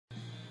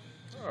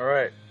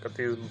Alright, got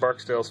these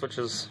Barksdale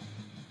switches.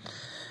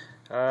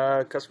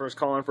 Customer's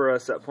calling for a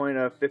set point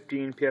of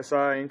 15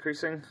 psi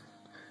increasing.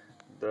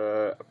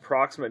 The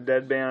approximate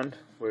deadband,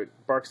 what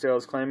Barksdale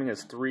is claiming,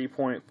 is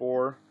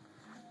 3.4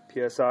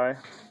 psi.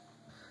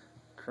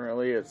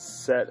 Currently it's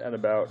set at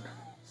about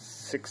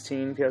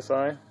 16 psi.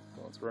 So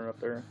let's run it up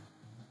there.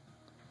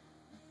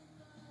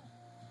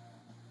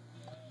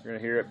 You're going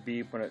to hear it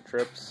beep when it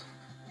trips.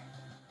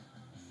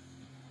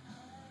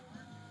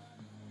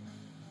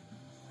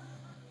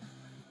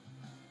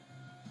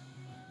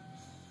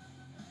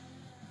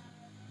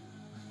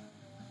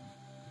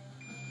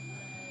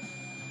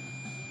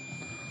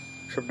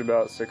 Tripped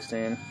about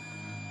 16,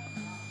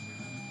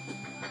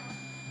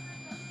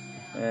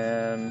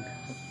 and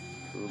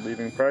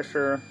relieving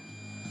pressure,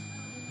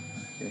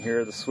 you can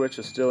hear the switch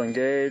is still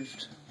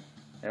engaged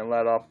and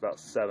let off about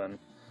 7,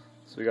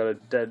 so we got a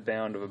dead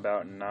band of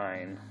about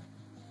 9.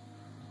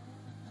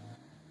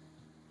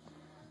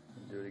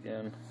 Do it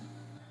again.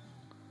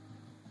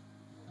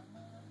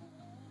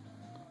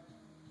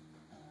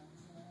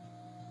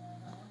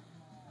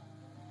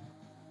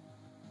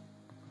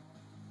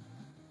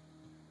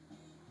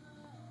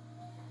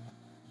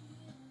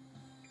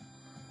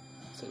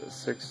 So it's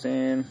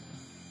 16,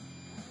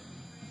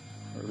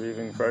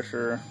 relieving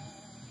pressure.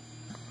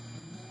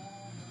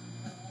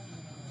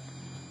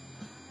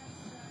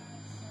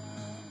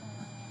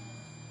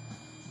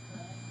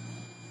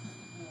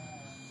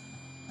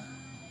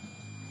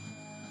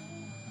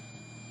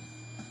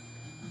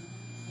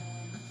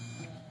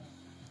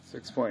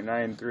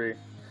 .93.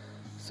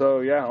 So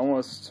yeah,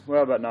 almost,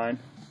 well, about 9.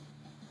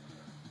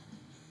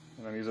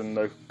 And I'm using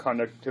the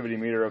conductivity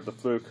meter of the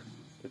fluke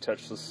to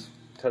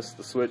test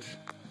the switch.